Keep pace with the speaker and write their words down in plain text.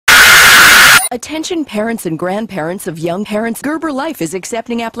Attention parents and grandparents of young parents. Gerber Life is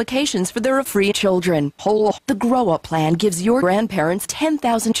accepting applications for their free children. The Grow Up Plan gives your grandparents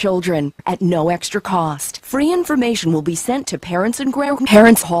 10,000 children at no extra cost. Free information will be sent to parents and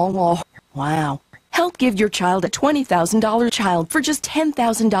grandparents. Wow. Help give your child a $20,000 child for just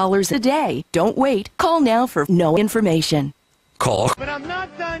 $10,000 a day. Don't wait. Call now for no information. Call. But I'm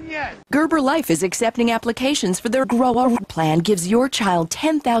not done yet. Gerber Life is accepting applications for their Grow Up Plan. Gives your child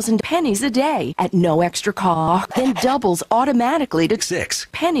 10,000 pennies a day at no extra cost. Then doubles automatically to 6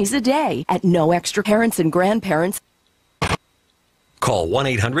 pennies a day at no extra. Parents and grandparents. Call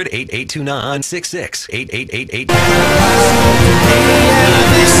 1-800-8829-66 8888.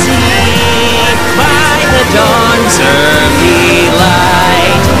 By the dawn's early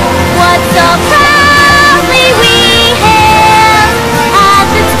light, what so proudly we hailed at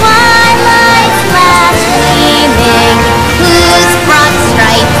the twilight's last gleaming, whose broad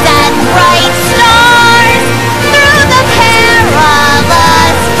stripes and bright stars through the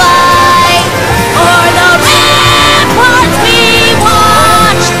perilous fight o'er the ramparts we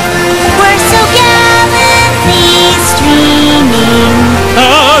watched were so gallantly streaming.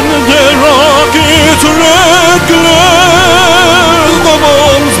 And the rocket's red glare, the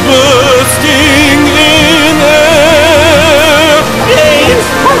bombs bursting in air, Flames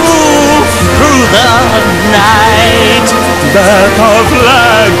proof through the night that our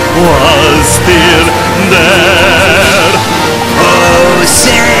flag was still there. Oh,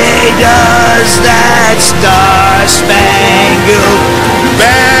 say does that star-spangled